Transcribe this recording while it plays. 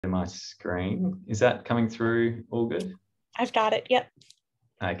My screen. Is that coming through all good? I've got it, yep.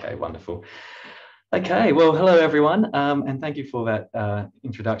 Okay, wonderful. Okay, well, hello everyone, and thank you for that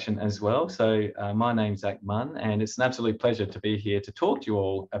introduction as well. So my name's Zach Munn, and it's an absolute pleasure to be here to talk to you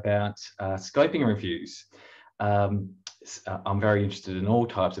all about scoping reviews. I'm very interested in all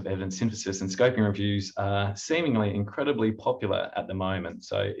types of evidence synthesis, and scoping reviews are seemingly incredibly popular at the moment.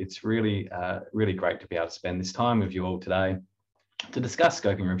 So it's really, really great to be able to spend this time with you all today to discuss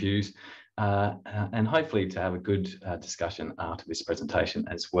scoping reviews and hopefully to have a good discussion after this presentation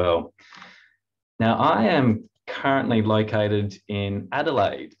as well. Now, I am currently located in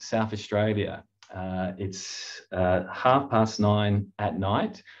Adelaide, South Australia. It's 9:30 at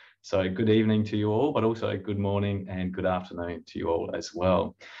night. So good evening to you all, but also good morning and good afternoon to you all as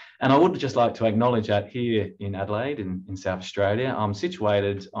well. And I would just like to acknowledge that here in Adelaide, in South Australia, I'm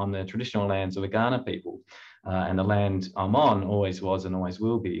situated on the traditional lands of the Kaurna people. And the land I'm on always was and always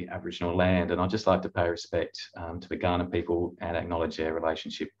will be Aboriginal land. And I'd just like to pay respect to the Kaurna people and acknowledge their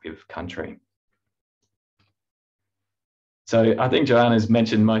relationship with country. So I think Joanna's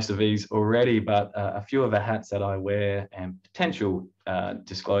mentioned most of these already, but a few of the hats that I wear and potential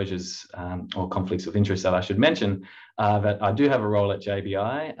disclosures or conflicts of interest that I should mention that I do have a role at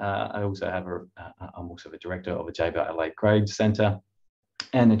JBI. I'm also the director of the JBI Adelaide GRADE Centre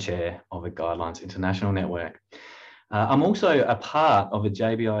and the chair of the Guidelines International Network. I'm also a part of a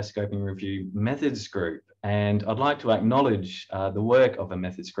JBI Scoping Review Methods Group, and I'd like to acknowledge the work of the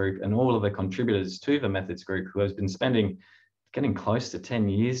Methods Group and all of the contributors to the Methods Group who has been getting close to 10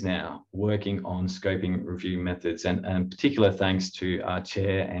 years now working on scoping review methods, and particular thanks to our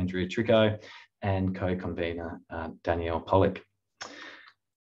chair, Andrea Tricot, and co-convener, Danielle Pollock.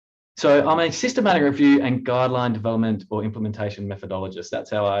 So I'm a systematic review and guideline development or implementation methodologist.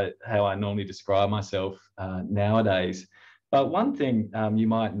 That's how I normally describe myself nowadays. But one thing you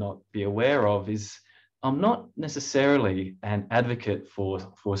might not be aware of is I'm not necessarily an advocate for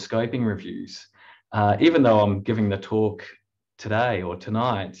scoping reviews. Even though I'm giving the talk today or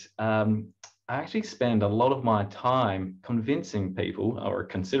tonight, I actually spend a lot of my time convincing people, or a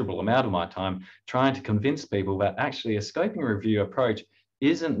considerable amount of my time, trying to convince people that actually a scoping review approach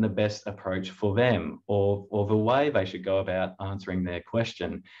isn't the best approach for them or the way they should go about answering their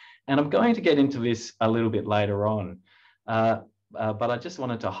question. And I'm going to get into this a little bit later on. But I just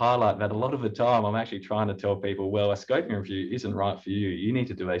wanted to highlight that a lot of the time I'm actually trying to tell people, well, a scoping review isn't right for you. You need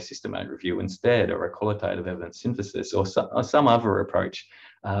to do a systematic review instead, or a qualitative evidence synthesis, or some other approach,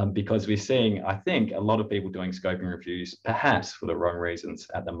 because we're seeing, I think, a lot of people doing scoping reviews, perhaps for the wrong reasons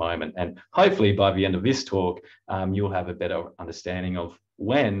at the moment. And hopefully by the end of this talk, you'll have a better understanding of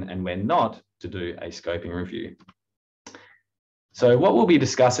when and when not to do a scoping review. So what we'll be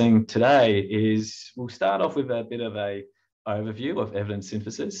discussing today is, we'll start off with a bit of a overview of evidence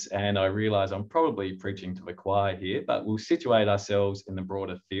synthesis, and I realise I'm probably preaching to the choir here, but we'll situate ourselves in the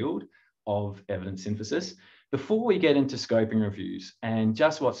broader field of evidence synthesis before we get into scoping reviews and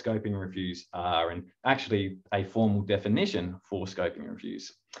just what scoping reviews are, and actually a formal definition for scoping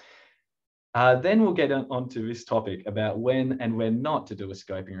reviews. Then we'll get onto this topic about when and when not to do a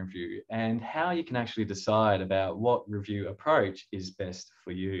scoping review, and how you can actually decide about what review approach is best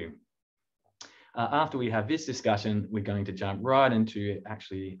for you. After we have this discussion, we're going to jump right into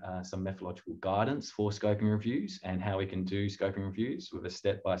actually some methodological guidance for scoping reviews and how we can do scoping reviews with a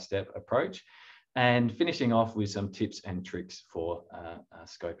step-by-step approach, and finishing off with some tips and tricks for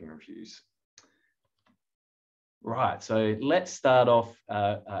scoping reviews. Right, so let's start off,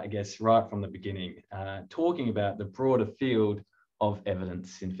 I guess, right from the beginning, talking about the broader field of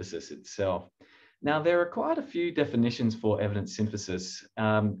evidence synthesis itself. Now, there are quite a few definitions for evidence synthesis,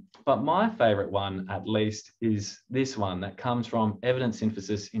 but my favourite one, at least, is this one that comes from Evidence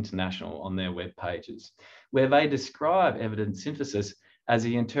Synthesis International on their web pages, where they describe evidence synthesis as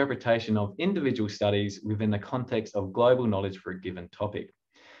the interpretation of individual studies within the context of global knowledge for a given topic.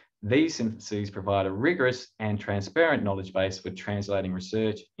 These syntheses provide a rigorous and transparent knowledge base for translating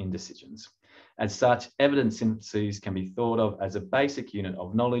research in decisions. As such, evidence syntheses can be thought of as a basic unit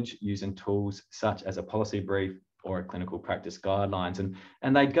of knowledge using tools such as a policy brief or a clinical practice guidelines.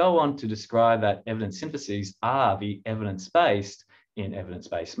 And they go on to describe that evidence syntheses are the evidence-based in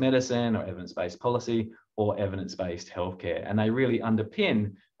evidence-based medicine or evidence-based policy or evidence-based healthcare. And they really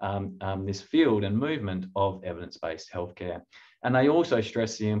underpin this field and movement of evidence-based healthcare. And they also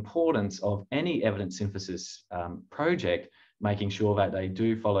stress the importance of any evidence synthesis project making sure that they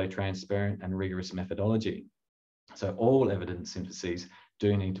do follow transparent and rigorous methodology. So all evidence syntheses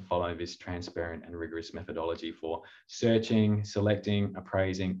do need to follow this transparent and rigorous methodology for searching, selecting,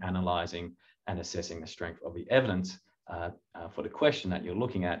 appraising, analysing, and assessing the strength of the evidence for the question that you're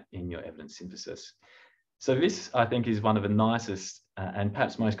looking at in your evidence synthesis. So this, I think, is one of the nicest and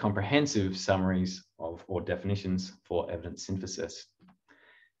perhaps most comprehensive summaries of or definitions for evidence synthesis.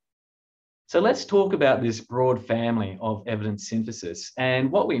 So let's talk about this broad family of evidence synthesis. And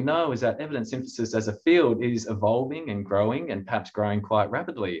what we know is that evidence synthesis as a field is evolving and growing, and perhaps growing quite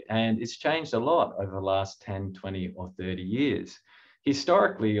rapidly. And it's changed a lot over the last 10, 20 or 30 years.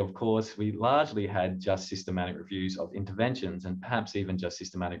 Historically, of course, we largely had just systematic reviews of interventions and perhaps even just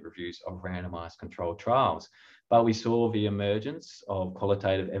systematic reviews of randomized controlled trials. But we saw the emergence of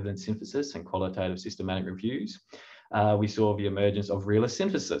qualitative evidence synthesis and qualitative systematic reviews. We saw the emergence of realist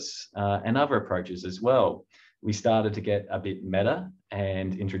synthesis and other approaches as well. We started to get a bit meta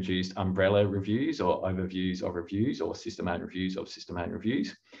and introduced umbrella reviews or overviews of reviews or systematic reviews of systematic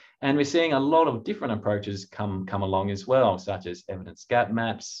reviews. And we're seeing a lot of different approaches come along as well, such as evidence gap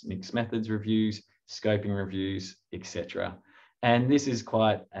maps, mixed methods reviews, scoping reviews, etc. And this is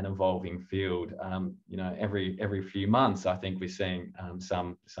quite an evolving field. You know, every few months, I think we're seeing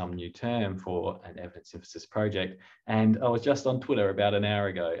some new term for an evidence synthesis project. And I was just on Twitter about an hour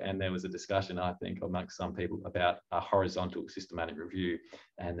ago, and there was a discussion, I think, amongst some people about a horizontal systematic review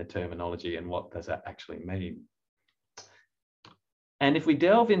and the terminology and what does that actually mean. And if we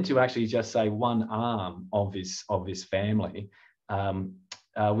delve into actually just say one arm of this family,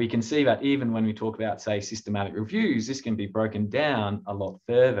 we can see that even when we talk about, say, systematic reviews, this can be broken down a lot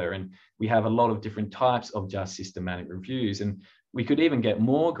further. And we have a lot of different types of just systematic reviews. And we could even get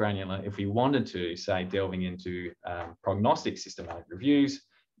more granular if we wanted to, say, delving into prognostic systematic reviews,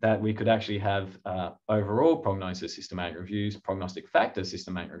 that we could actually have overall prognosis systematic reviews, prognostic factor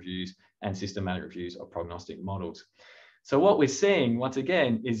systematic reviews, and systematic reviews of prognostic models. So what we're seeing, once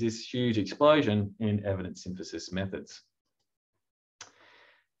again, is this huge explosion in evidence synthesis methods.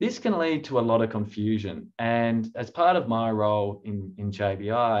 This can lead to a lot of confusion. And as part of my role in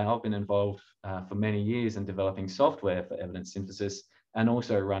JBI, I've been involved for many years in developing software for evidence synthesis and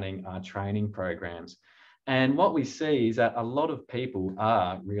also running our training programs. And what we see is that a lot of people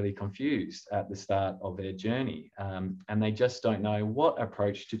are really confused at the start of their journey, and they just don't know what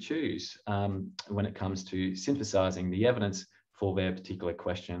approach to choose when it comes to synthesizing the evidence for their particular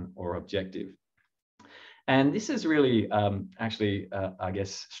question or objective. And this has really I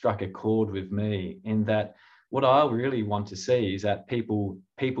guess, struck a chord with me in that what I really want to see is that people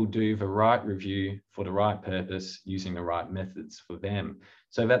do the right review for the right purpose using the right methods for them,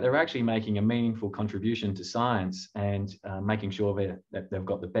 so that they're actually making a meaningful contribution to science and making sure that they've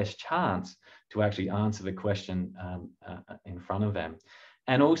got the best chance to actually answer the question in front of them.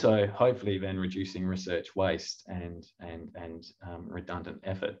 And also, hopefully, then reducing research waste and redundant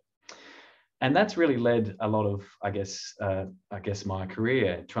effort. And that's really led a lot of, I guess, my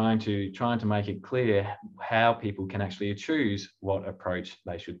career, trying to make it clear how people can actually choose what approach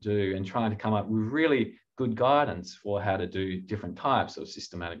they should do, and trying to come up with really good guidance for how to do different types of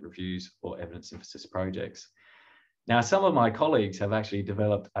systematic reviews or evidence synthesis projects. Now, some of my colleagues have actually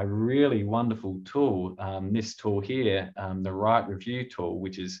developed a really wonderful tool. This tool here, the Right Review tool,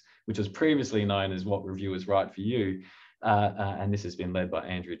 which was previously known as What Review is Right for You. And this has been led by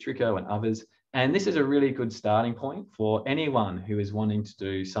Andrew Tricco and others. And this is a really good starting point for anyone who is wanting to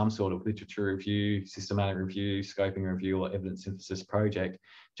do some sort of literature review, systematic review, scoping review, or evidence synthesis project,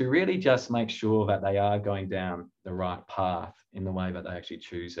 to really just make sure that they are going down the right path in the way that they actually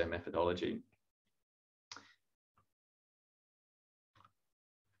choose their methodology.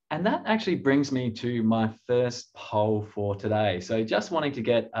 And that actually brings me to my first poll for today. So just wanting to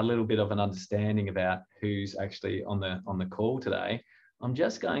get a little bit of an understanding about who's actually on the call today, I'm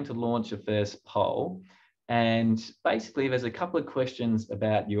just going to launch a first poll. And basically, there's a couple of questions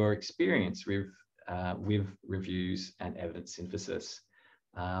about your experience with reviews and evidence synthesis.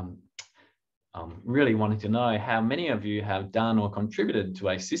 I'm really wanting to know how many of you have done or contributed to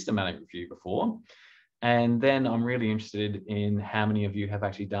a systematic review before. And then I'm really interested in how many of you have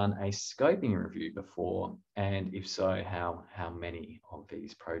actually done a scoping review before, and if so, how many of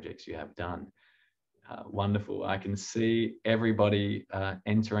these projects you have done. Wonderful. I can see everybody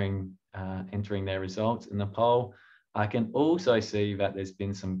entering their results in the poll. I can also see that there's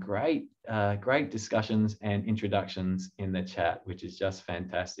been some great discussions and introductions in the chat, which is just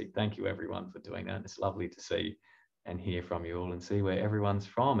fantastic. Thank you everyone for doing that. It's lovely to see and hear from you all and see where everyone's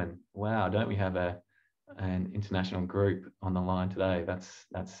from. And wow, don't we have an international group on the line today?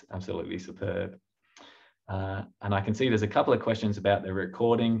 That's absolutely superb. And I can see there's a couple of questions about the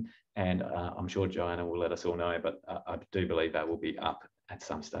recording, and I'm sure Joanna will let us all know, but I do believe that will be up at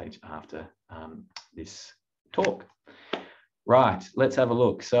some stage after this talk. Right, let's have a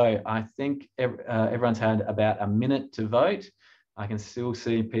look. So I think everyone's had about a minute to vote. I can still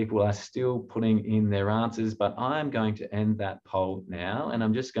see people are still putting in their answers, but I'm going to end that poll now, and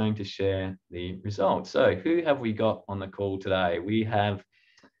I'm just going to share the results. So who have we got on the call today? We have,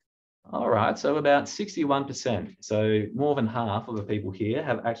 all right, so about 61%. So more than half of the people here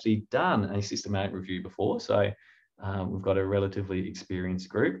have actually done a systematic review before. So we've got a relatively experienced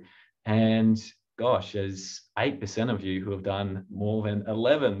group. And gosh, there's 8% of you who have done more than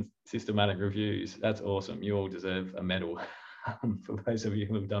 11 systematic reviews. That's awesome. You all deserve a medal. For those of you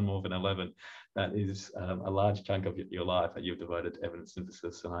who have done more than 11, that is a large chunk of your life that you've devoted to evidence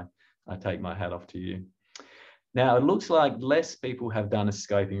synthesis. And I take my hat off to you. Now, it looks like less people have done a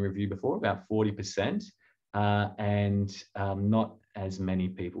scoping review before, about 40%, and not as many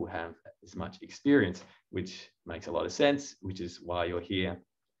people have as much experience, which makes a lot of sense, which is why you're here.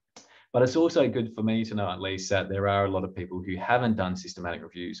 But it's also good for me to know at least that there are a lot of people who haven't done systematic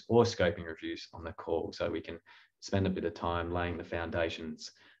reviews or scoping reviews on the call, so we can spend a bit of time laying the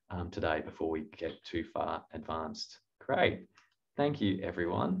foundations today before we get too far advanced. Great. Thank you,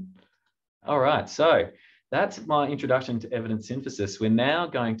 everyone. All right, so that's my introduction to evidence synthesis. We're now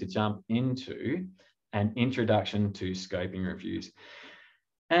going to jump into an introduction to scoping reviews.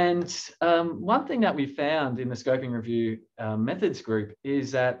 And one thing that we found in the scoping review methods group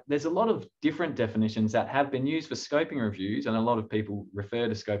is that there's a lot of different definitions that have been used for scoping reviews, and a lot of people refer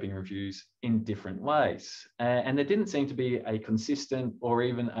to scoping reviews in different ways. And there didn't seem to be a consistent or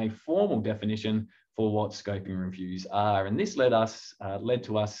even a formal definition for what scoping reviews are. And this led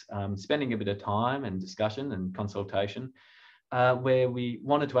to us spending a bit of time and discussion and consultation where we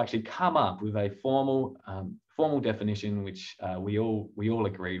wanted to actually come up with a formal definition, which we all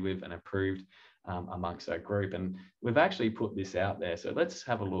agreed with and approved amongst our group. And we've actually put this out there. So let's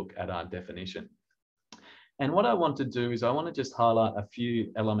have a look at our definition. And what I want to do is I want to just highlight a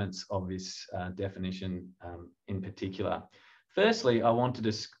few elements of this definition in particular. Firstly, I want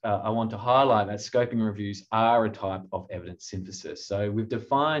to highlight that scoping reviews are a type of evidence synthesis. So we've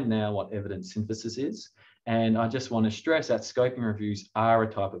defined now what evidence synthesis is. And I just want to stress that scoping reviews are a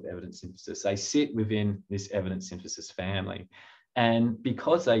type of evidence synthesis. They sit within this evidence synthesis family. And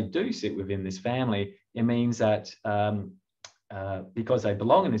because they do sit within this family, it means that because they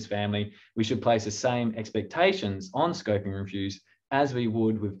belong in this family, we should place the same expectations on scoping reviews as we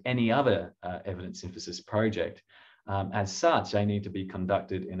would with any other evidence synthesis project. As such, they need to be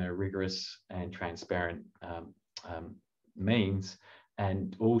conducted in a rigorous and transparent means,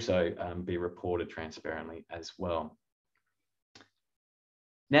 and also be reported transparently as well.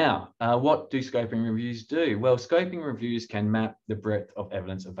 Now, what do scoping reviews do? Well, scoping reviews can map the breadth of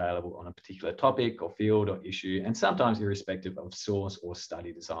evidence available on a particular topic or field or issue, and sometimes irrespective of source or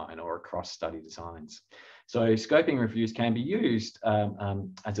study design or across study designs. So scoping reviews can be used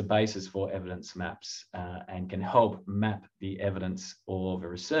as a basis for evidence maps and can help map the evidence or the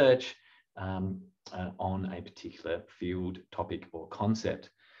research on a particular field, topic, or concept.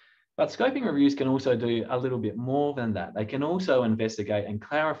 But scoping reviews can also do a little bit more than that. They can also investigate and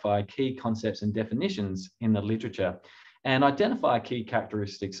clarify key concepts and definitions in the literature and identify key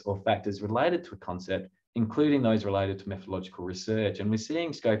characteristics or factors related to a concept, including those related to methodological research. And we're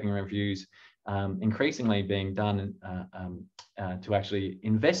seeing scoping reviews increasingly being done to actually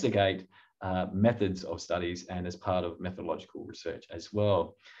investigate methods of studies and as part of methodological research as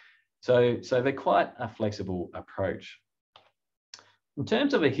well. So they're quite a flexible approach. In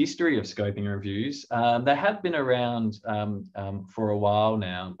terms of a history of scoping reviews, they have been around for a while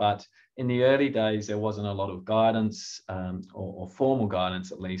now, but in the early days, there wasn't a lot of guidance or formal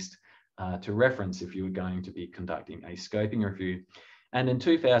guidance, at least, to reference if you were going to be conducting a scoping review. And in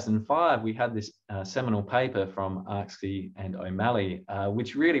 2005, we had this seminal paper from Assoc and O'Malley,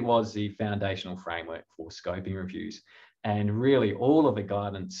 which really was the foundational framework for scoping reviews. And really, all of the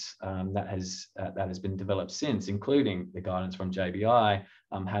guidance that has been developed since, including the guidance from JBI,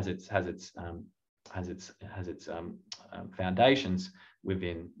 has its foundations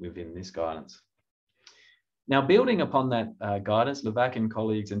within this guidance. Now, building upon that guidance, Levac and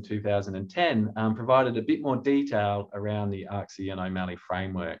colleagues in 2010 provided a bit more detail around the Assoc and O'Malley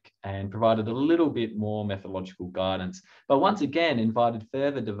framework and provided a little bit more methodological guidance, but once again invited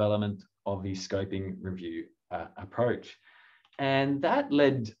further development of the scoping review approach. And that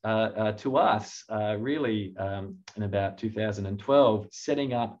led to us really in about 2012,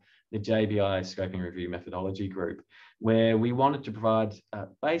 setting up the JBI Scoping Review Methodology Group, where we wanted to provide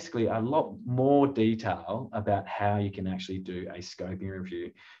basically a lot more detail about how you can actually do a scoping review,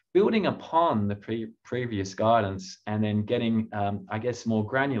 building upon the previous guidance and then getting, I guess, more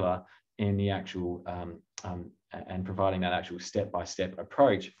granular in the actual and providing that actual step-by-step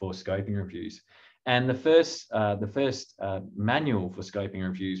approach for scoping reviews. And the first manual for scoping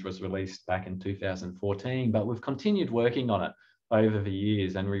reviews was released back in 2014, but we've continued working on it over the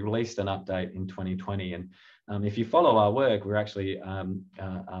years, and we released an update in 2020. And if you follow our work, we're actually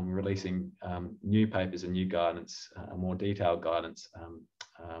releasing new papers and new guidance, more detailed guidance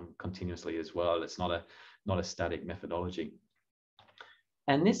continuously as well. It's not a static methodology.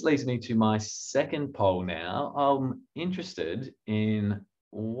 And this leads me to my second poll now. I'm interested in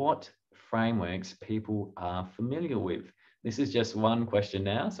what frameworks people are familiar with. This is just one question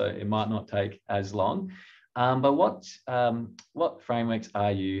now, so it might not take as long. But what frameworks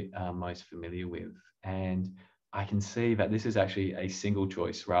are you most familiar with? And I can see that this is actually a single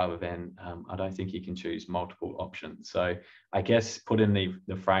choice rather than, I don't think you can choose multiple options. So I guess put in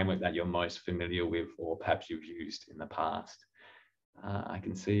the framework that you're most familiar with, or perhaps you've used in the past. I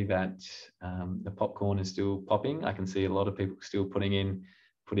can see that the popcorn is still popping. I can see a lot of people still putting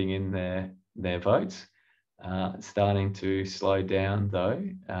in their votes. It's starting to slow down though.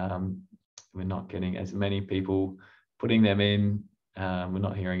 We're not getting as many people putting them in. We're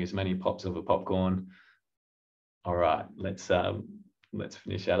not hearing as many pops of a popcorn. All right, let's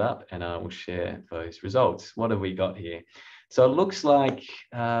finish that up, and I will share those results. What have we got here? So it looks like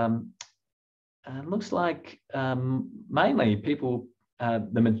mainly people.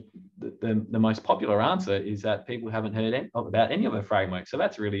 The most popular answer is that people haven't heard about any of the frameworks. So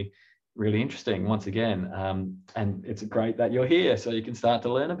that's really interesting. Once again, and it's great that you're here, so you can start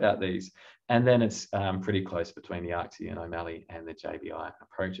to learn about these. And then it's pretty close between the ARCSI and O'Malley and the JBI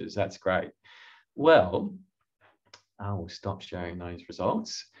approaches. That's great. Well, I will stop sharing those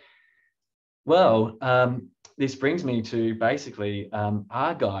results. Well, this brings me to basically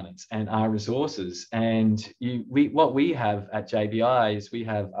our guidance and our resources. And what we have at JBI is we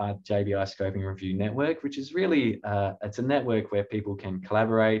have our JBI Scoping Review Network, which is really, it's a network where people can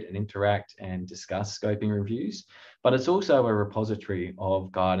collaborate and interact and discuss scoping reviews. But it's also a repository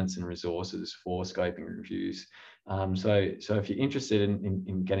of guidance and resources for scoping reviews. So if you're interested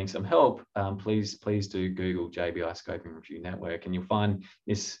in getting some help, please do Google JBI Scoping Review Network, and you'll find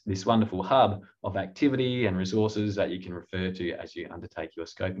this wonderful hub of activity and resources that you can refer to as you undertake your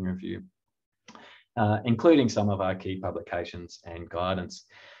scoping review, including some of our key publications and guidance.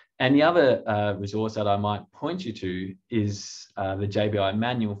 And the other resource that I might point you to is the JBI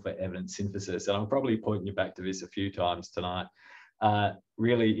Manual for Evidence Synthesis, and I'll probably point you back to this a few times tonight.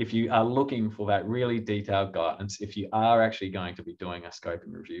 Really, if you are looking for that really detailed guidance, if you are actually going to be doing a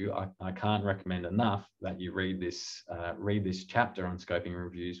scoping review, I can't recommend enough that you read this chapter on scoping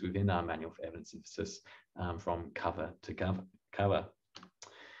reviews within our Manual for Evidence Synthesis from cover to cover.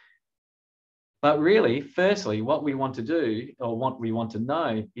 But really, firstly, what we want to do, or what we want to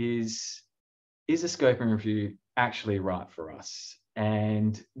know is a scoping review actually right for us?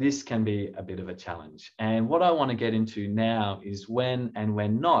 And this can be a bit of a challenge. And what I want to get into now is when and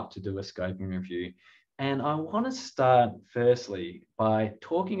when not to do a scoping review. And I want to start firstly by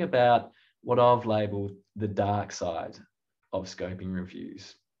talking about what I've labeled the dark side of scoping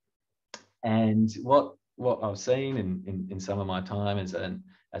reviews. And what I've seen in some of my time as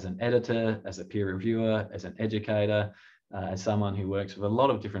an editor, as a peer reviewer, as an educator, as someone who works with a lot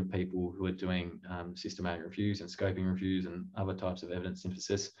of different people who are doing systematic reviews and scoping reviews and other types of evidence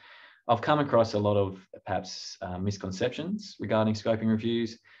synthesis, I've come across a lot of perhaps misconceptions regarding scoping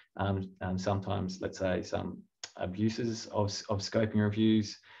reviews, sometimes, let's say, some abuses of scoping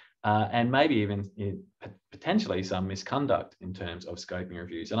reviews, and maybe even potentially some misconduct in terms of scoping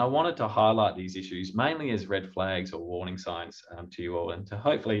reviews. And I wanted to highlight these issues mainly as red flags or warning signs to you all, and to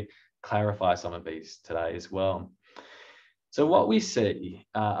hopefully clarify some of these today as well. So what we see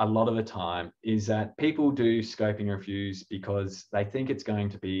a lot of the time is that people do scoping reviews because they think it's going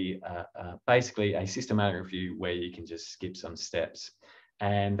to be basically a systematic review where you can just skip some steps,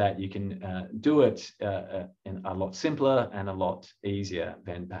 and that you can do it in a lot simpler and a lot easier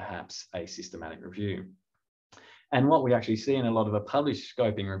than perhaps a systematic review. And what we actually see in a lot of the published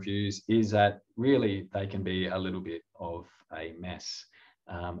scoping reviews is that really they can be a little bit of a mess.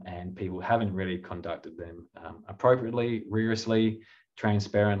 And people haven't really conducted them appropriately, rigorously,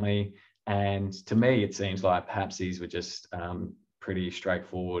 transparently. And to me, it seems like perhaps these were just pretty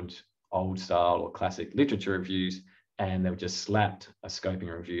straightforward, old style or classic literature reviews, and they've just slapped a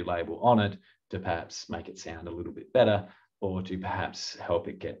scoping review label on it to perhaps make it sound a little bit better, or to perhaps help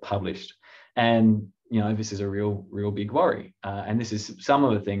it get published. And this is a real big worry. And this is some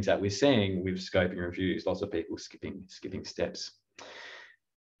of the things that we're seeing with scoping reviews, lots of people skipping steps.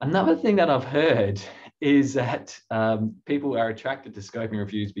 Another thing that I've heard is that people are attracted to scoping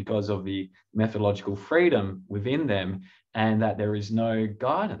reviews because of the methodological freedom within them, and that there is no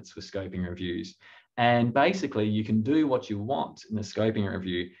guidance for scoping reviews. And basically, you can do what you want in a scoping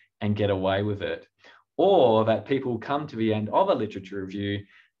review and get away with it. Or that people come to the end of a literature review,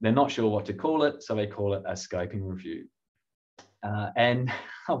 they're not sure what to call it, so they call it a scoping review. And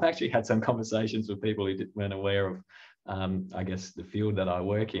I've actually had some conversations with people who weren't aware of, I guess, the field that I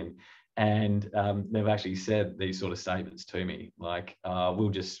work in. And they've actually said these sort of statements to me, like, we'll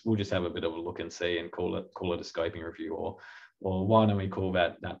just have a bit of a look and see and call it a scoping review, or why don't we call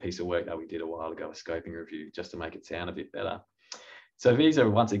that piece of work that we did a while ago a scoping review, just to make it sound a bit better. So these are,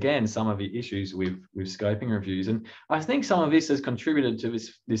 once again, some of the issues with scoping reviews. And I think some of this has contributed to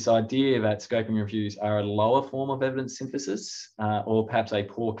this idea that scoping reviews are a lower form of evidence synthesis, or perhaps a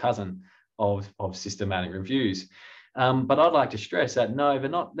poor cousin of systematic reviews. But I'd like to stress that no,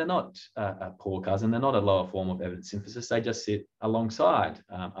 they're not a poor cousin. They're not a lower form of evidence synthesis. They just sit alongside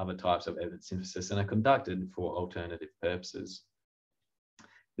other types of evidence synthesis and are conducted for alternative purposes.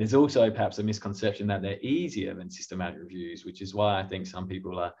 There's also perhaps a misconception that they're easier than systematic reviews, which is why I think some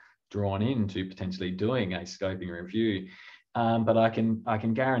people are drawn into potentially doing a scoping review. But I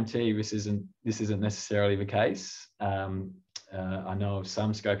can guarantee this isn't necessarily the case. I know of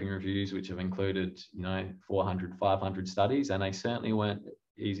some scoping reviews which have included, 400, 500 studies, and they certainly weren't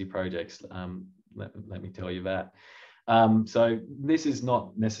easy projects. Let me tell you that. So this is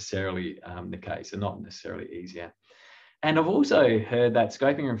not necessarily the case, and not necessarily easier. And I've also heard that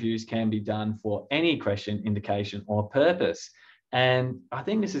scoping reviews can be done for any question, indication, or purpose. And I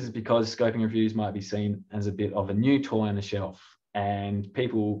think this is because scoping reviews might be seen as a bit of a new toy on the shelf, and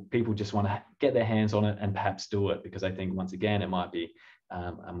people just want to get their hands on it and perhaps do it because I think, once again, it might be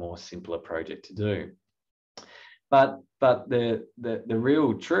a more simpler project to do. But the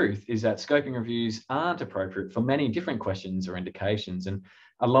real truth is that scoping reviews aren't appropriate for many different questions or indications. And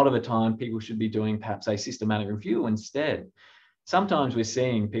a lot of the time, people should be doing perhaps a systematic review instead. Sometimes we're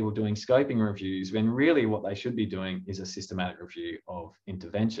seeing people doing scoping reviews when really what they should be doing is a systematic review of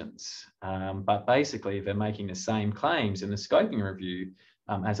interventions. But basically, they're making the same claims in the scoping review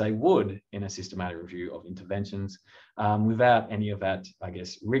as they would in a systematic review of interventions, without any of that, I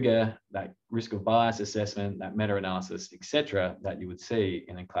guess, rigor, that risk of bias assessment, that meta-analysis, etc., that you would see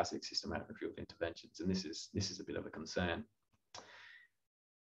in a classic systematic review of interventions. And this is a bit of a concern.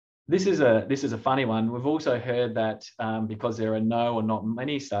 This is a funny one. We've also heard that because there are no or not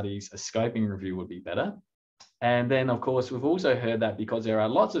many studies, a scoping review would be better. And then, of course, we've also heard that because there are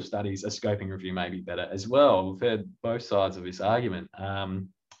lots of studies, a scoping review may be better as well. We've heard both sides of this argument.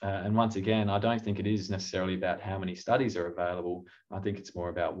 And once again, I don't think it is necessarily about how many studies are available. I think it's more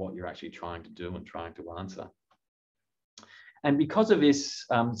about what you're actually trying to do and trying to answer. And because of this,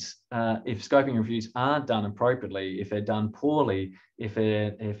 if scoping reviews aren't done appropriately, if they're done poorly, if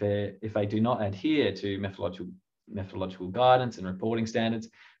they do not adhere to methodological guidance and reporting standards,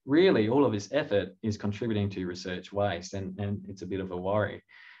 really all of this effort is contributing to research waste, and it's a bit of a worry.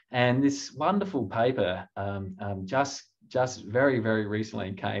 And this wonderful paper just very, very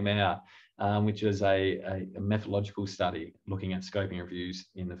recently came out, which was a methodological study looking at scoping reviews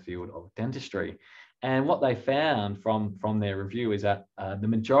in the field of dentistry. And what they found from their review is that the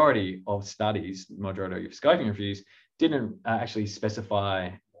majority of studies, the majority of scoping reviews, didn't actually specify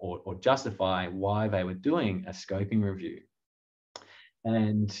or justify why they were doing a scoping review.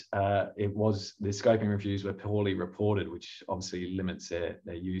 And the scoping reviews were poorly reported, which obviously limits their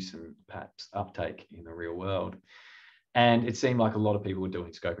use and perhaps uptake in the real world. And it seemed like a lot of people were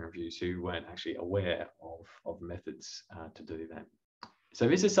doing scoping reviews who weren't actually aware of methods to do that. So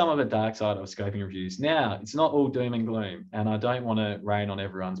this is some of the dark side of scoping reviews. Now, it's not all doom and gloom, and I don't want to rain on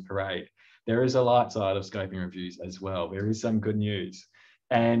everyone's parade. There is a light side of scoping reviews as well. There is some good news.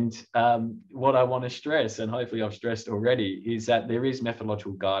 And what I want to stress, and hopefully I've stressed already, is that there is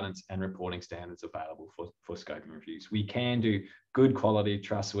methodological guidance and reporting standards available for scoping reviews. We can do good quality,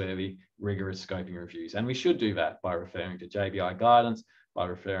 trustworthy, rigorous scoping reviews. And we should do that by referring to JBI guidance, by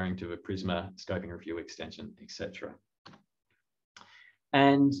referring to the PRISMA scoping review extension, etc.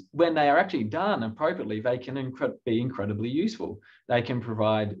 And when they are actually done appropriately, they can be incredibly useful. They can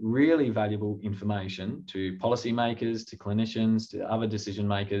provide really valuable information to policymakers, to clinicians, to other decision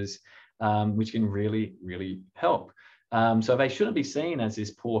makers, which can really, really help. So they shouldn't be seen as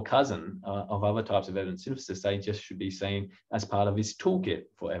this poor cousin of other types of evidence synthesis. They just should be seen as part of this toolkit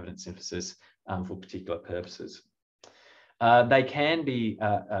for evidence synthesis for particular purposes. They can be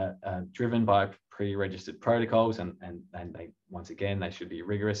driven by pre-registered protocols, and they, once again, they should be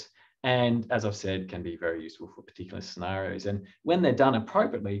rigorous. And as I've said, can be very useful for particular scenarios. And when they're done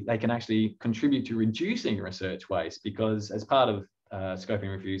appropriately, they can actually contribute to reducing research waste, because as part of scoping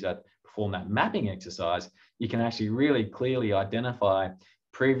reviews that perform that mapping exercise, you can actually really clearly identify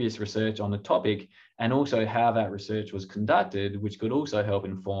previous research on the topic and also how that research was conducted, which could also help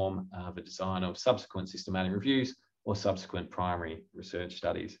inform the design of subsequent systematic reviews or subsequent primary research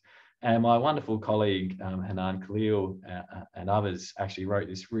studies. And my wonderful colleague, Hanan Khalil, and others actually wrote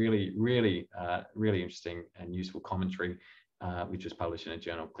this really interesting and useful commentary, which was published in a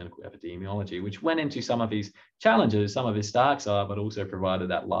journal of clinical epidemiology, which went into some of these challenges, some of his dark side, but also provided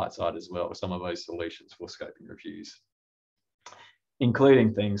that light side as well, some of those solutions for scoping reviews,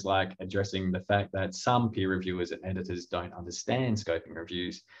 including things like addressing the fact that some peer reviewers and editors don't understand scoping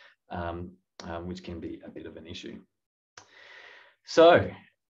reviews, which can be a bit of an issue. So,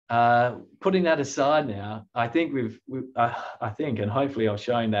 putting that aside now, I think I think, and hopefully I've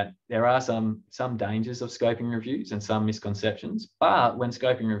shown that there are some dangers of scoping reviews and some misconceptions, but when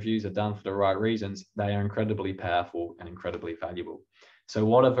scoping reviews are done for the right reasons, they are incredibly powerful and incredibly valuable. So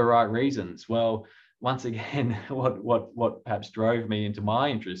what are the right reasons? Well, once again, what perhaps drove me into my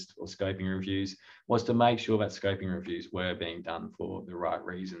interest of scoping reviews was to make sure that scoping reviews were being done for the right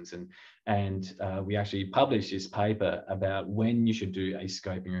reasons. And we actually published this paper about when you should do a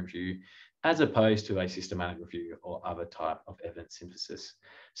scoping review as opposed to a systematic review or other type of evidence synthesis.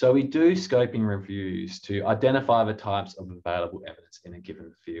 So we do scoping reviews to identify the types of available evidence in a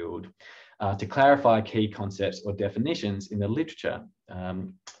given field, to clarify key concepts or definitions in the literature.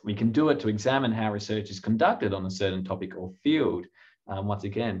 We can do it to examine how research is conducted on a certain topic or field, once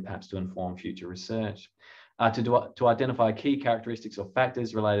again, perhaps to inform future research, to identify key characteristics or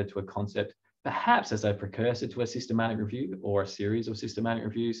factors related to a concept, perhaps as a precursor to a systematic review or a series of systematic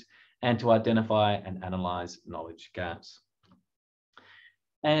reviews, and to identify and analyse knowledge gaps.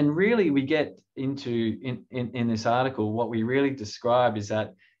 And really, we get into, in this article, what we really describe is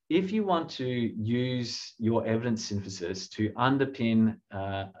that if you want to use your evidence synthesis to underpin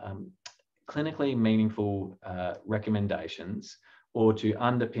clinically meaningful recommendations, or to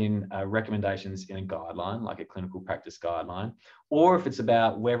underpin recommendations in a guideline, like a clinical practice guideline, or if it's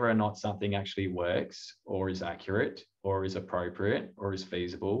about whether or not something actually works, or is accurate, or is appropriate, or is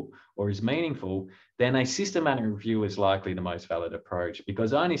feasible, or is meaningful, then a systematic review is likely the most valid approach,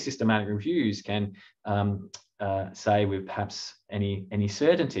 because only systematic reviews can say with perhaps any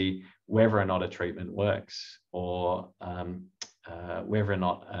certainty whether or not a treatment works, or whether or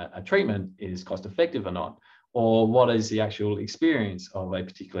not a treatment is cost effective or not, or what is the actual experience of a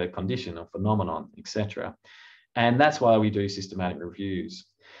particular condition or phenomenon, etc. And that's why we do systematic reviews.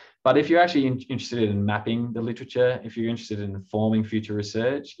 But if you're actually interested in mapping the literature, if you're interested in informing future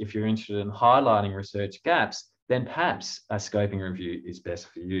research, if you're interested in highlighting research gaps, then perhaps a scoping review is best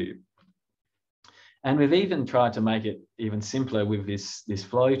for you. And we've even tried to make it even simpler with this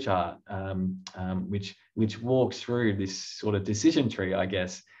flow chart, which walks through this sort of decision tree, I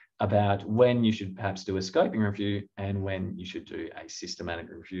guess, about when you should perhaps do a scoping review and when you should do a systematic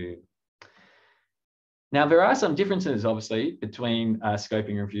review. Now, there are some differences, obviously, between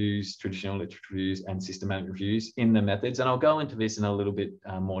scoping reviews, traditional literature reviews, and systematic reviews in the methods, and I'll go into this in a little bit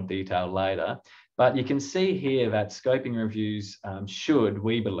more detail later. But you can see here that scoping reviews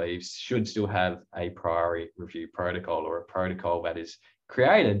we believe, should still have a priori review protocol, or a protocol that is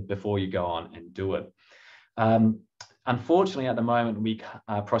created before you go on and do it. Unfortunately, at the moment,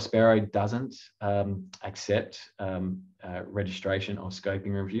 Prospero doesn't accept registration of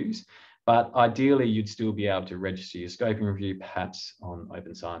scoping reviews, but ideally you'd still be able to register your scoping review, perhaps on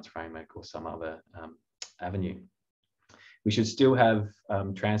Open Science Framework or some other avenue. We should still have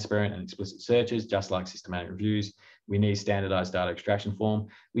transparent and explicit searches, just like systematic reviews. We need standardized data extraction form.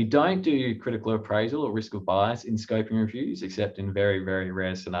 We don't do critical appraisal or risk of bias in scoping reviews, except in very, very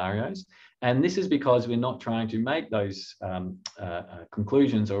rare scenarios. And this is because we're not trying to make those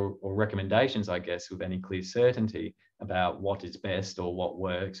conclusions or recommendations, I guess, with any clear certainty about what is best or what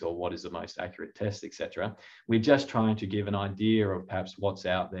works or what is the most accurate test, etc. We're just trying to give an idea of perhaps what's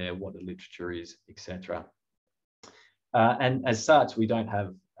out there, what the literature is, etc. And as such, we don't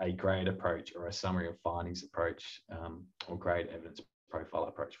have a grade approach or a summary of findings approach or grade evidence profile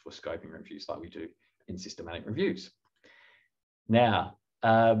approach for scoping reviews like we do in systematic reviews. Now,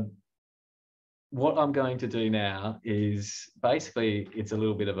 what I'm going to do now is basically, it's a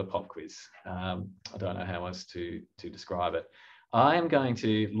little bit of a pop quiz. I don't know how else to describe it. I am going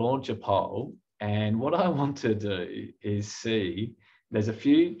to launch a poll, and what I want to do is see, there's a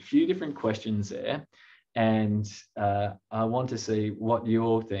few different questions there, and I want to see what you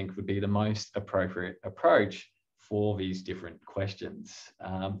all think would be the most appropriate approach for these different questions.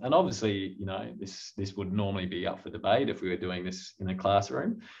 And obviously, you know, this would normally be up for debate if we were doing this in a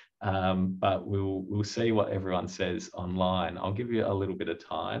classroom, but we'll see what everyone says online. I'll give you a little bit of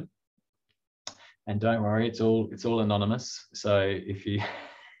time, and don't worry, it's all anonymous. So if you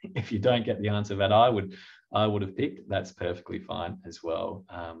if you don't get the answer that I would have picked, that's perfectly fine as well.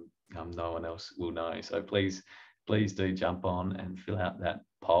 No one else will know. So please do jump on and fill out that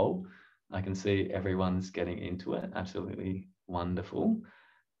poll. I can see everyone's getting into it. Absolutely wonderful.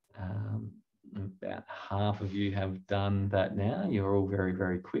 About half of you have done that now. You're all very,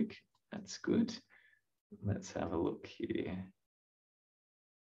 very quick. That's good. Let's have a look here.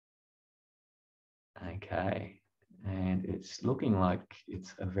 Okay, and it's looking like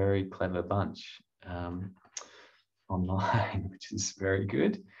it's a very clever bunch online, which is very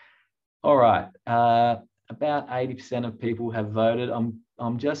good. All right, about 80% of people have voted.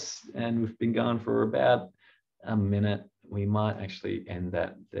 And we've been going for about a minute. We might actually end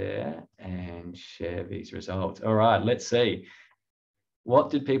that there and share these results. All right, let's see. What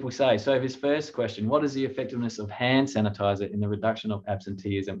did people say? So this first question, what is the effectiveness of hand sanitizer in the reduction of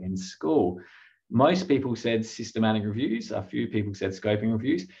absenteeism in school? Most people said systematic reviews. A few people said scoping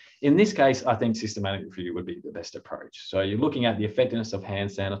reviews. In this case, I think systematic review would be the best approach. So you're looking at the effectiveness of hand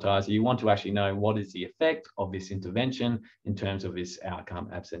sanitizer. You want to actually know what is the effect of this intervention in terms of this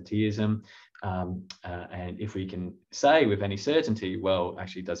outcome absenteeism. And if we can say with any certainty, well,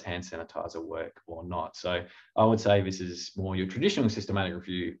 actually, does hand sanitizer work or not? So I would say this is more your traditional systematic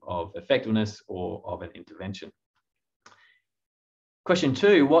review of effectiveness or of an intervention. Question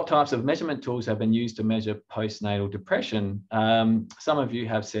 2, what types of measurement tools have been used to measure postnatal depression? Some of you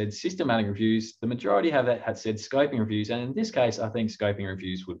have said systematic reviews. The majority have said scoping reviews. And in this case, I think scoping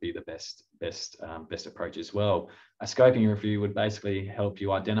reviews would be the best approach as well. A scoping review would basically help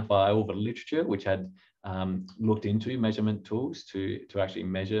you identify all the literature which had looked into measurement tools to actually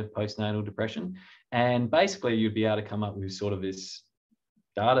measure postnatal depression. And basically, you'd be able to come up with sort of this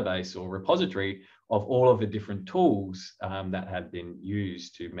database or repository of all of the different tools that had been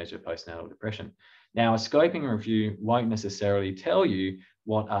used to measure postnatal depression. Now, a scoping review won't necessarily tell you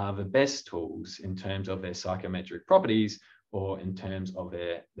what are the best tools in terms of their psychometric properties or in terms of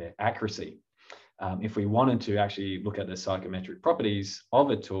their accuracy. If we wanted to actually look at the psychometric properties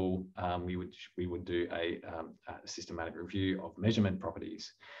of a tool, we would do a systematic review of measurement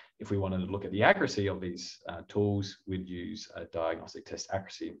properties. If we wanted to look at the accuracy of these tools, we'd use a diagnostic test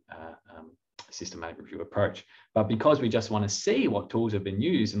accuracy systematic review approach. But because we just want to see what tools have been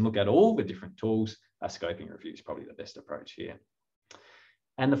used and look at all the different tools, a scoping review is probably the best approach here.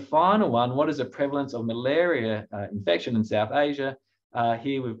 And the final one, what is the prevalence of malaria infection in South Asia?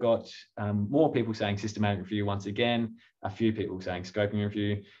 Here we've got more people saying systematic review once again, a few people saying scoping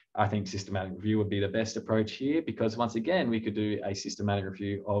review. I think systematic review would be the best approach here because once again, we could do a systematic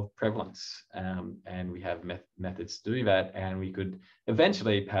review of prevalence and we have methods to do that. And we could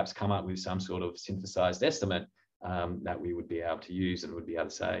eventually perhaps come up with some sort of synthesized estimate that we would be able to use and would be able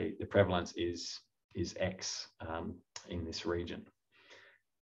to say the prevalence is X in this region.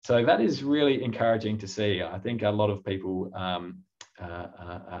 So that is really encouraging to see. I think a lot of people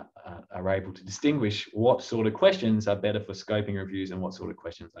are able to distinguish what sort of questions are better for scoping reviews and what sort of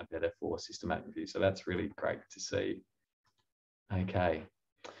questions are better for systematic reviews. So that's really great to see. Okay.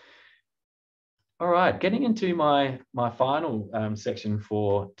 All right, getting into my final section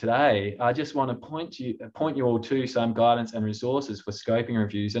for today, I just want to point you all to some guidance and resources for scoping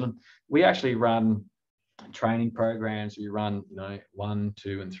reviews. And we actually run training programs. We run 1,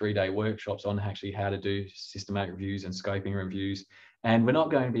 2, and 3 day workshops on actually how to do systematic reviews and scoping reviews. And we're not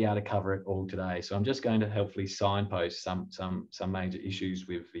going to be able to cover it all today. So I'm just going to helpfully signpost some major issues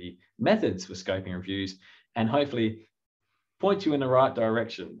with the methods for scoping reviews and hopefully point you in the right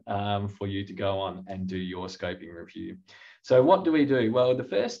direction for you to go on and do your scoping review. So what do we do? Well, the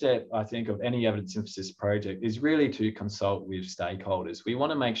first step, I think, of any evidence synthesis project is really to consult with stakeholders. We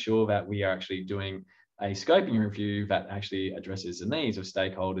want to make sure that we are actually doing a scoping review that actually addresses the needs of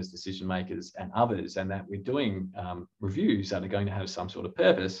stakeholders, decision makers, and others, and that we're doing reviews that are going to have some sort of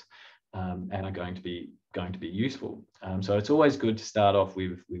purpose and are going to be useful. So it's always good to start off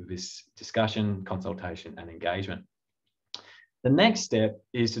with this discussion, consultation, and engagement. The next step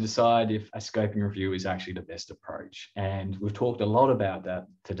is to decide if a scoping review is actually the best approach, and we've talked a lot about that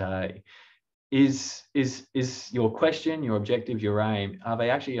today. Is your question, your objective, your aim, are they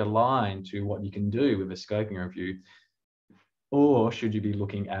actually aligned to what you can do with a scoping review? Or should you be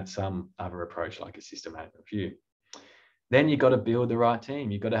looking at some other approach like a systematic review? Then you've got to build the right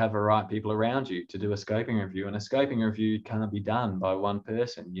team. You've got to have the right people around you to do a scoping review. And a scoping review can't be done by one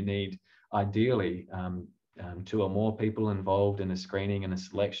person. You need ideally 2 or more people involved in a screening and a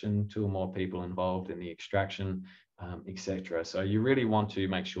selection, 2 or more people involved in the extraction, etc. So you really want to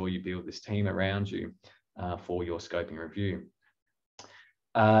make sure you build this team around you for your scoping review.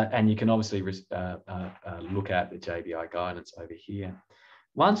 And you can obviously look at the JBI guidance over here.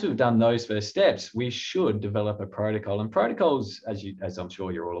 Once we've done those first steps, we should develop a protocol. And protocols, as I'm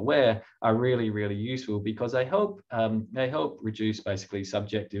sure you're all aware, are really, really useful because they help reduce basically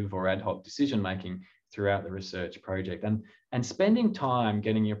subjective or ad hoc decision making throughout the research project. And spending time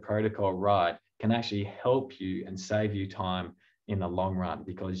getting your protocol right can actually help you and save you time in the long run,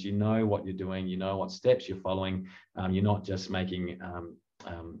 because you know what you're doing, you know what steps you're following. You're not just making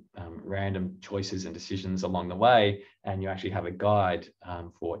random choices and decisions along the way, and you actually have a guide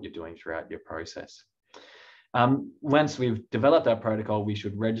for what you're doing throughout your process. Once we've developed our protocol, we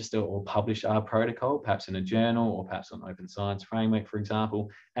should register or publish our protocol, perhaps in a journal or perhaps on Open Science Framework, for example.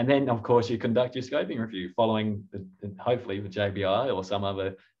 And then, of course, you conduct your scoping review following, hopefully, the JBI or some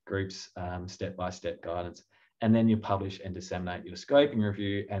other group's step-by-step guidance. And then you publish and disseminate your scoping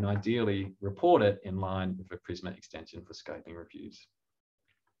review and ideally report it in line with a PRISMA extension for scoping reviews.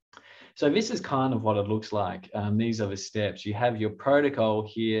 So this is kind of what it looks like. These are the steps. You have your protocol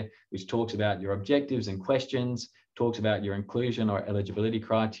here, which talks about your objectives and questions, talks about your inclusion or eligibility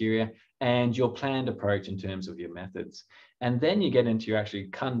criteria, and your planned approach in terms of your methods. And then you get into your actually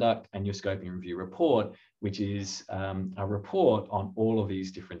conduct and your scoping review report, which is a report on all of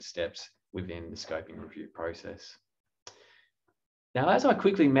these different steps within the scoping review process. Now, as I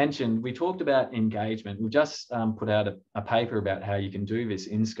quickly mentioned, we talked about engagement. We've just put out a paper about how you can do this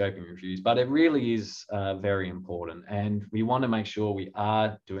in scoping reviews, but it really is very important. And we want to make sure we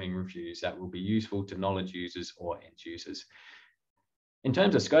are doing reviews that will be useful to knowledge users or end users. In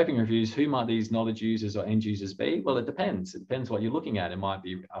terms of scoping reviews, who might these knowledge users or end users be? Well, it depends. It depends what you're looking at. It might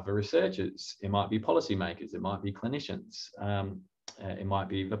be other researchers. It might be policymakers. It might be clinicians. It might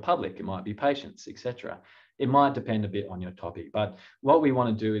be the public. It might be patients, etc. It might depend a bit on your topic, but what we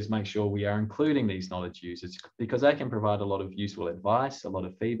want to do is make sure we are including these knowledge users because they can provide a lot of useful advice, a lot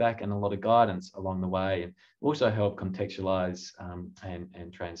of feedback, and a lot of guidance along the way, and also help contextualize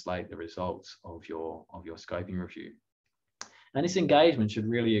and translate the results of your scoping review. And this engagement should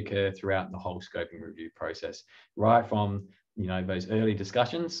really occur throughout the whole scoping review process, right from those early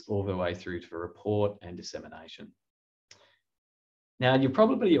discussions all the way through to report and dissemination. Now, you've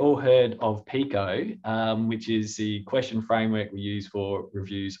probably all heard of PICO, which is the question framework we use for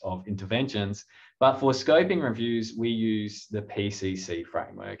reviews of interventions. But for scoping reviews, we use the PCC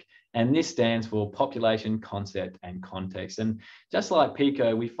framework. And this stands for Population, Concept and Context. And just like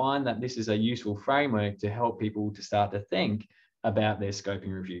PICO, we find that this is a useful framework to help people to start to think about their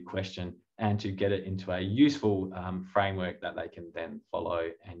scoping review question and to get it into a useful framework that they can then follow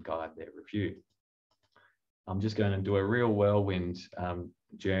and guide their review. I'm just going to do a real whirlwind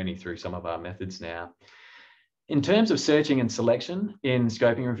journey through some of our methods now. In terms of searching and selection in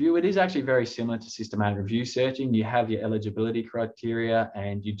scoping review, it is actually very similar to systematic review searching. You have your eligibility criteria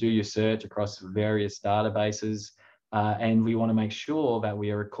and you do your search across various databases. And we want to make sure that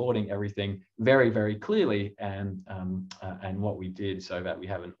we are recording everything very, very clearly and what we did so that we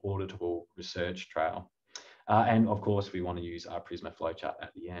have an auditable research trail. And of course, we want to use our PRISMA flowchart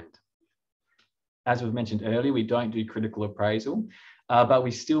at the end. As we've mentioned earlier, we don't do critical appraisal, but we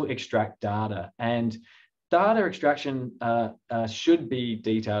still extract data. And data extraction should be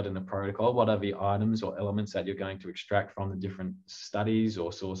detailed in the protocol. What are the items or elements that you're going to extract from the different studies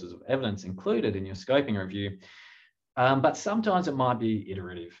or sources of evidence included in your scoping review? But sometimes it might be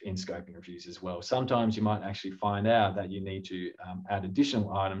iterative in scoping reviews as well. Sometimes you might actually find out that you need to add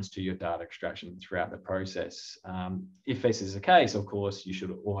additional items to your data extraction throughout the process. If this is the case, of course, you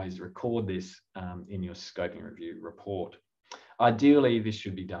should always record this in your scoping review report. Ideally, this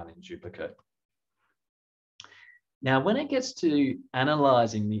should be done in duplicate. Now, when it gets to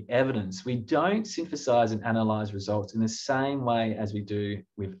analysing the evidence, we don't synthesise and analyse results in the same way as we do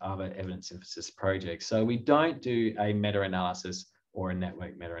with other evidence synthesis projects. So we don't do a meta-analysis or a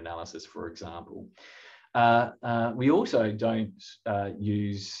network meta-analysis, for example. We also don't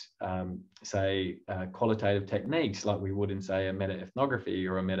use, say, qualitative techniques like we would in, say, a meta-ethnography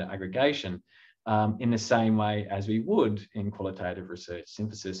or a meta-aggregation. In the same way as we would in qualitative research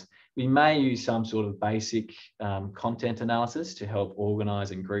synthesis. We may use some sort of basic content analysis to help organise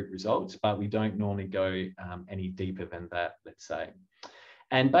and group results, but we don't normally go any deeper than that, let's say.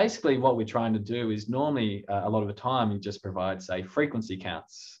 And basically what we're trying to do is normally a lot of the time you just provide, say, frequency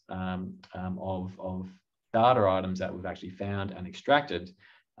counts of data items that we've actually found and extracted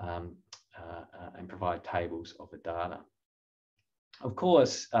and provide tables of the data. Of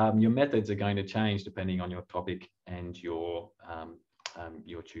course, your methods are going to change depending on your topic and your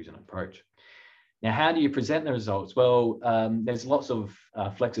chosen approach. Now, how do you present the results? Well, there's lots of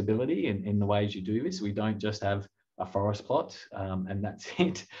flexibility in the ways you do this. We don't just have a forest plot and that's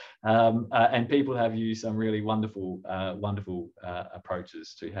it. And people have used some really wonderful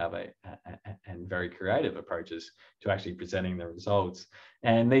approaches to have and very creative approaches to actually presenting the results.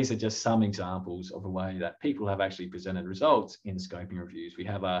 And these are just some examples of a way that people have actually presented results in scoping reviews. We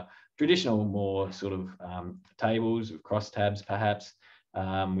have a traditional, more sort of tables with crosstabs, perhaps.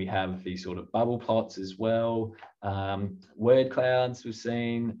 We have these sort of bubble plots as well, word clouds we've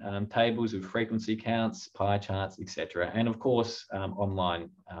seen, tables with frequency counts, pie charts, etc. And of course, online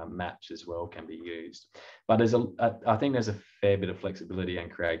maps as well can be used. But I think there's a fair bit of flexibility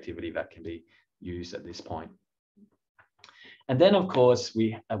and creativity that can be used at this point. And then, of course,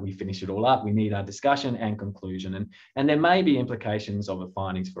 we finish it all up. We need our discussion and conclusion. And there may be implications of the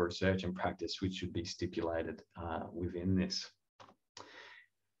findings for research and practice, which should be stipulated within this.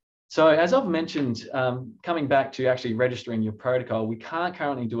 So as I've mentioned, coming back to actually registering your protocol, we can't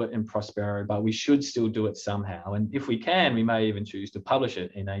currently do it in Prospero, but we should still do it somehow. And if we can, we may even choose to publish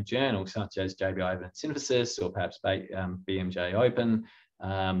it in a journal such as JBI Adelaide Synthesis or perhaps BMJ Open,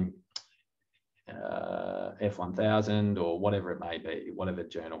 F1000 or whatever it may be, whatever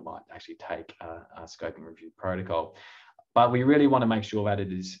journal might actually take a scoping review protocol. But we really want to make sure that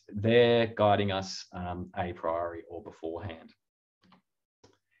it is there guiding us a priori or beforehand.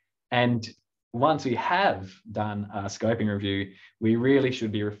 And once we have done a scoping review, we really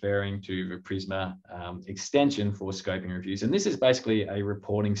should be referring to the PRISMA extension for scoping reviews. And this is basically a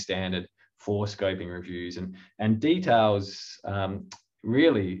reporting standard for scoping reviews and details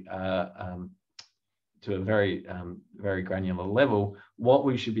really to a very, very granular level what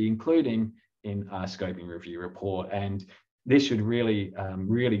we should be including in our scoping review report. And this should really,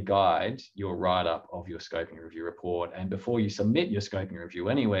 really guide your write-up of your scoping review report. And before you submit your scoping review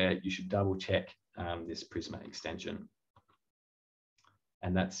anywhere, you should double check this PRISMA extension.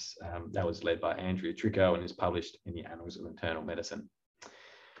 And that was led by Andrea Tricco and is published in the Annals of Internal Medicine.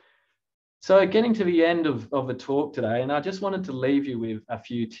 So getting to the end of the talk today, and I just wanted to leave you with a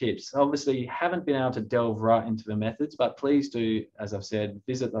few tips. Obviously, haven't been able to delve right into the methods, but please do, as I've said,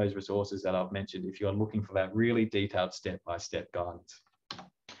 visit those resources that I've mentioned if you're looking for that really detailed step-by-step guidance.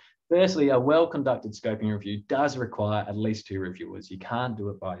 Firstly, a well-conducted scoping review does require at least 2 reviewers. You can't do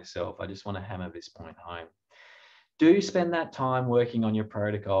it by yourself. I just want to hammer this point home. Do spend that time working on your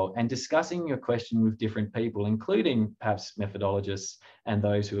protocol and discussing your question with different people, including perhaps methodologists and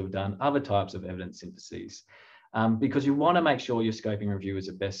those who have done other types of evidence syntheses, because you want to make sure your scoping review is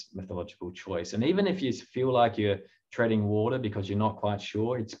the best methodological choice. And even if you feel like you're treading water because you're not quite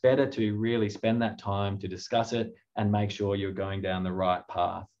sure, it's better to really spend that time to discuss it and make sure you're going down the right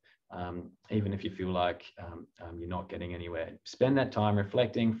path. Even if you feel like you're not getting anywhere, spend that time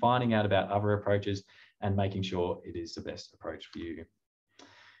reflecting, finding out about other approaches, and making sure it is the best approach for you.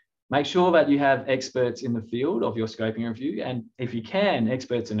 Make sure that you have experts in the field of your scoping review, and if you can,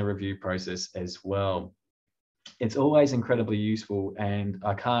 experts in the review process as well. It's always incredibly useful, and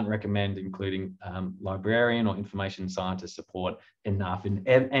I can't recommend including librarian or information scientist support enough in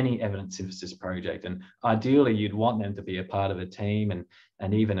any evidence synthesis project. And ideally, you'd want them to be a part of a team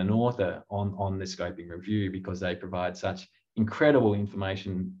and even an author on the scoping review, because they provide such incredible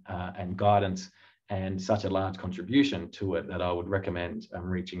information and guidance and such a large contribution to it that I would recommend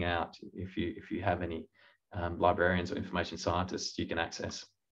reaching out if you have any librarians or information scientists you can access.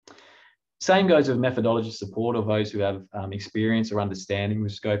 Same goes with methodologist support or those who have experience or understanding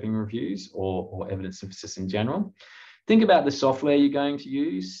with scoping reviews or evidence synthesis in general. Think about the software you're going to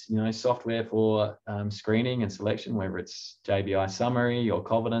use, software for screening and selection, whether it's JBI Summary or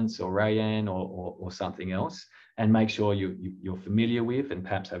Covidence or Rayan or something else, and make sure you're familiar with and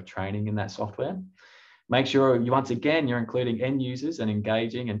perhaps have training in that software. Make sure once again, you're including end users and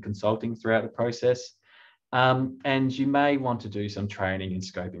engaging and consulting throughout the process. And you may want to do some training in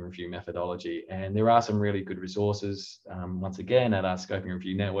scoping review methodology. And there are some really good resources, once again, at our Scoping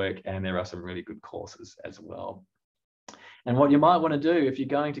Review Network, and there are some really good courses as well. And what you might want to do if you're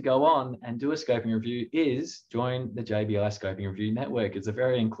going to go on and do a scoping review is join the JBI Scoping Review Network. It's a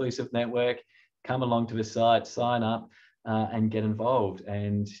very inclusive network. Come along to the site, sign up, and get involved.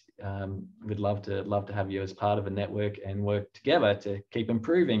 And we'd love to have you as part of a network and work together to keep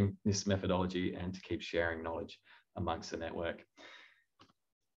improving this methodology and to keep sharing knowledge amongst the network.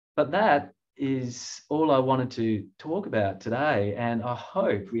 But that is all I wanted to talk about today, and I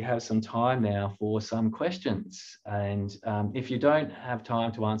hope we have some time now for some questions. And if you don't have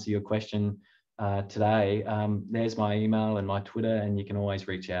time to answer your question today, there's my email and my Twitter, and you can always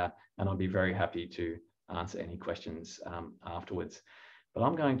reach out, and I'll be very happy to answer any questions afterwards. But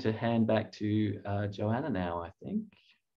I'm going to hand back to Joanna now, I think.